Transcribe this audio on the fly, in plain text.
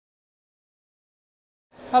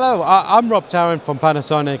Hello, I'm Rob Tarrant from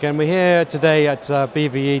Panasonic, and we're here today at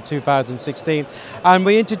BVE 2016, and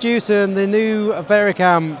we're introducing the new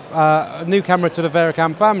Varicam, new camera to the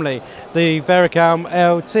Varicam family, the Varicam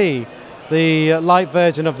LT, the light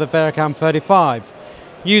version of the Varicam 35.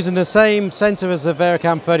 Using the same sensor as the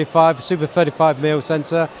Varicam 35, Super 35mm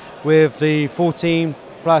sensor, with the 14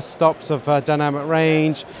 plus stops of dynamic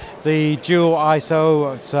range, the dual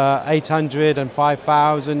ISO at 800 and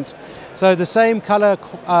 5000. So the same color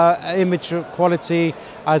image quality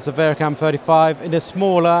as the Varicam 35 in a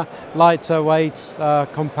smaller, lighter weight,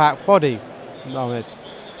 compact body on this.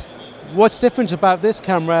 What's different about this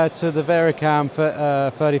camera to the Varicam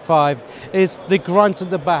 35 is the grunt at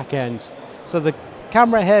the back end. So the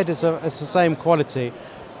camera head is the same quality,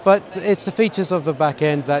 but it's the features of the back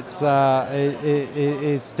end that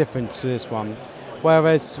is different to this one.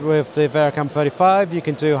 Whereas with the Varicam 35 you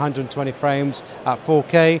can do 120 frames at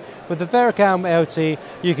 4K. With the Varicam LT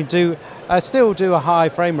you can do still do a high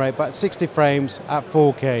frame rate, but 60 frames at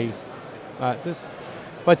 4K.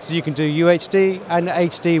 But you can do UHD and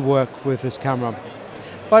HD work with this camera.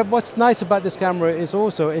 But what's nice about this camera is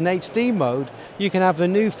also in HD mode you can have the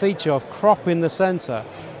new feature of cropping the sensor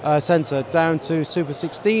down to Super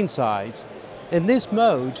 16 size. In this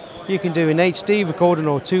mode you can do an HD recording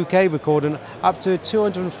or 2K recording up to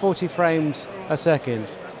 240 frames a second.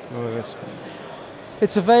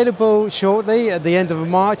 It's available shortly. At the end of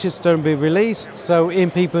March it's going to be released, so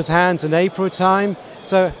in people's hands in April time.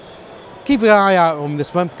 So keep an eye out on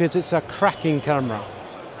this one because it's a cracking camera.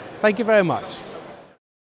 Thank you very much.